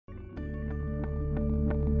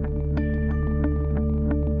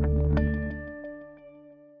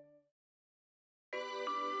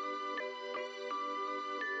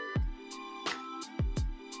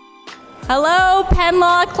Hello, Penn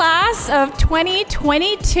Law class of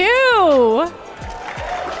 2022.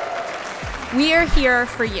 We are here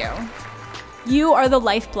for you. You are the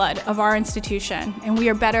lifeblood of our institution, and we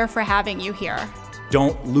are better for having you here.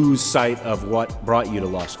 Don't lose sight of what brought you to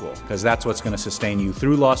law school, because that's what's going to sustain you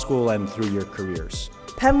through law school and through your careers.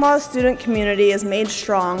 Penn Law's student community is made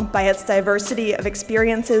strong by its diversity of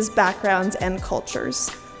experiences, backgrounds, and cultures.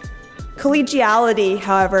 Collegiality,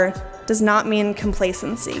 however, does not mean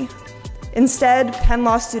complacency. Instead, Penn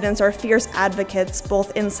Law students are fierce advocates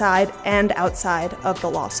both inside and outside of the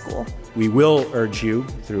law school. We will urge you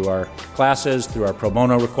through our classes, through our pro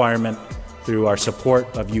bono requirement, through our support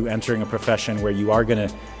of you entering a profession where you are going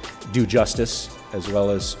to do justice as well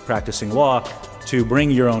as practicing law, to bring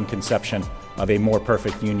your own conception of a more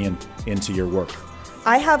perfect union into your work.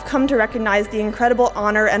 I have come to recognize the incredible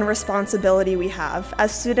honor and responsibility we have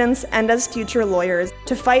as students and as future lawyers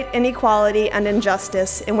to fight inequality and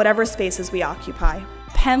injustice in whatever spaces we occupy.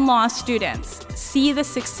 Penn Law students see the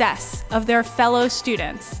success of their fellow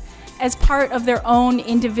students as part of their own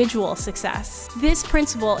individual success. This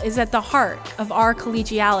principle is at the heart of our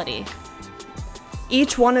collegiality.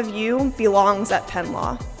 Each one of you belongs at Penn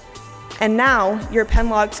Law. And now your Penn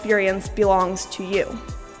Law experience belongs to you.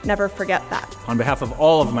 Never forget that. On behalf of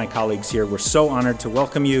all of my colleagues here, we're so honored to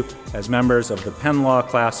welcome you as members of the Penn Law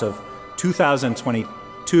class of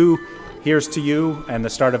 2022. Here's to you and the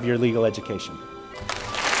start of your legal education.